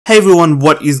Hey everyone,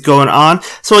 what is going on?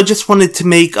 So I just wanted to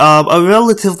make a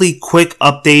relatively quick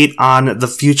update on the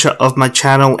future of my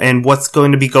channel and what's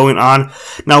going to be going on.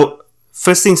 Now,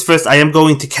 first things first, I am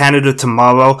going to Canada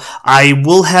tomorrow. I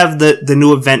will have the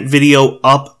new event video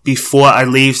up before I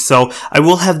leave, so I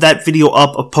will have that video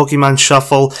up of Pokemon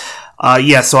Shuffle.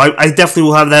 So I definitely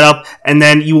will have that up, and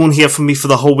then you won't hear from me for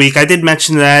the whole week. I did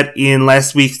mention that in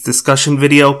last week's discussion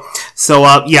video. So,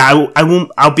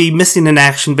 I'll be missing in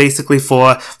action basically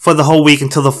for the whole week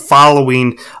until the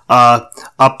following,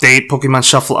 update, Pokemon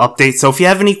Shuffle update. So if you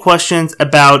have any questions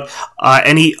about,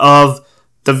 any of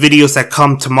the videos that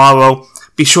come tomorrow,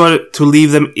 be sure to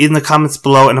leave them in the comments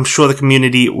below, and I'm sure the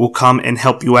community will come and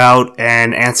help you out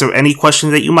and answer any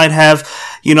questions that you might have.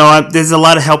 You know, there's a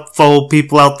lot of helpful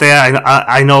people out there.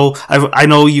 I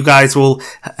know you guys will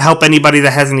help anybody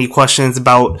that has any questions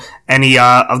about any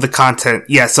of the content.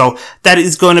 Yeah, so that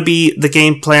is going to be the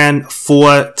game plan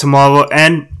for tomorrow,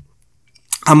 and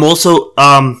I'm also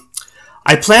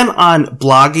I plan on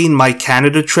blogging my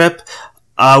Canada trip.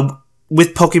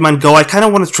 With Pokemon Go, I kind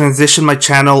of want to transition my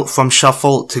channel from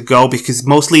Shuffle to Go because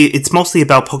it's mostly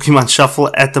about Pokemon Shuffle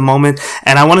at the moment,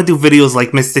 and I want to do videos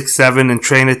like Mystic 7 and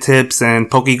Trainer Tips and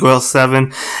Pokegirl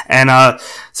 7, and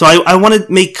so I want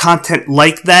to make content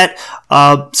like that.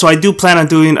 So I do plan on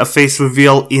doing a face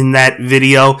reveal in that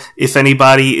video if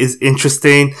anybody is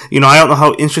interested. You know, I don't know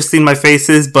how interesting my face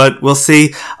is, but we'll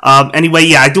see. Anyway,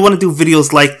 yeah, I do want to do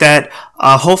videos like that.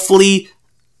 Hopefully,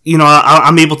 you know,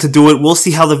 I'm able to do it. We'll see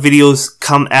how the videos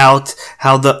come out,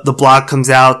 how the blog comes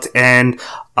out, and,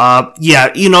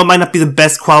 yeah, you know, it might not be the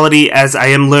best quality as I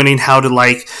am learning how to,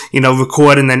 like, you know,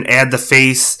 record and then add the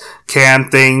face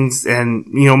cam things and,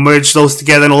 you know, merge those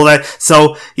together and all that.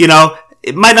 So, you know,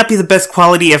 it might not be the best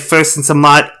quality at first since I'm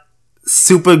not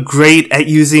super great at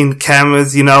using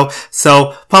cameras, you know,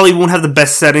 so probably won't have the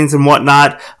best settings and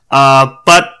whatnot,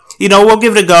 but you know, we'll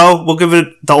give it a go. We'll give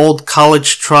it the old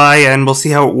college try, and we'll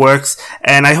see how it works.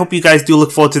 And I hope you guys do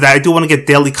look forward to that. I do want to get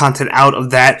daily content out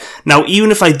of that. Now, even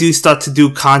if I do start to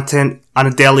do content on a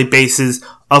daily basis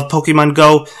of Pokemon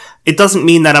Go, it doesn't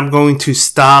mean that I'm going to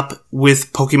stop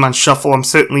with Pokemon Shuffle. I'm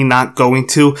certainly not going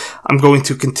to. I'm going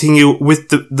to continue with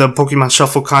the Pokemon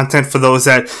Shuffle content for those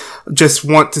that just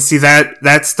want to see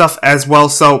that stuff as well.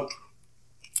 So,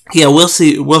 yeah, we'll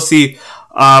see. We'll see.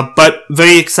 But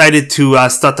very excited to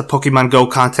start the Pokemon Go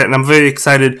content, and I'm very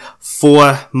excited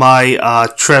for my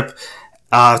trip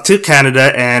to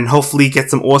Canada and hopefully get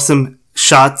some awesome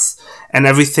shots and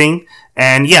everything.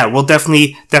 And yeah, we'll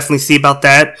definitely see about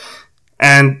that.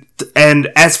 And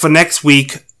as for next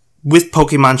week with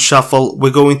Pokemon Shuffle,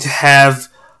 we're going to have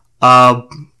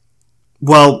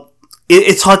well,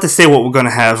 it's hard to say what we're going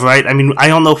to have, right? I mean, I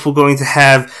don't know if we're going to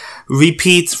have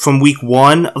repeats from week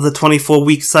 1 of the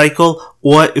 24-week cycle,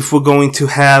 or if we're going to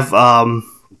have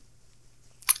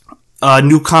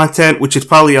new content, which is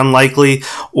probably unlikely,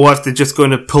 or if they're just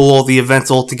going to pull all the events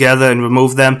all together and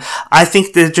remove them. I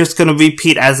think they're just going to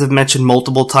repeat, as I've mentioned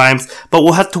multiple times, but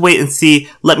we'll have to wait and see.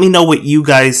 Let me know what you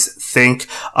guys think.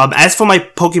 As for my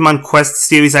Pokemon Quest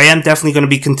series, I am definitely going to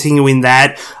be continuing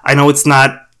that. I know it's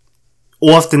not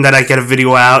often that I get a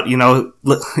video out, you know,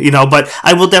 but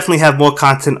I will definitely have more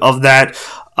content of that.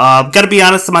 Gotta be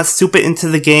honest, I'm not super into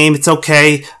the game. It's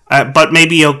okay, but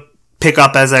maybe I'll pick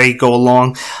up as I go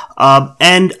along.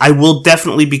 And I will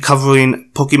definitely be covering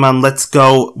Pokemon Let's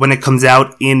Go when it comes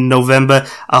out in November.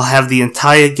 I'll have the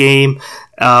entire game.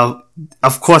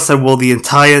 Of course I will, the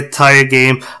entire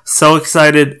game. So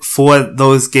excited for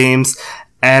those games.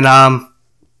 And,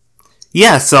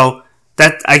 yeah, so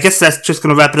I guess that's just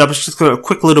going to wrap it up. It's just a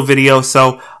quick little video.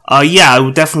 So, yeah, I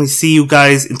will definitely see you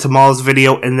guys in tomorrow's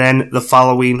video and then the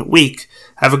following week.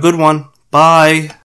 Have a good one. Bye.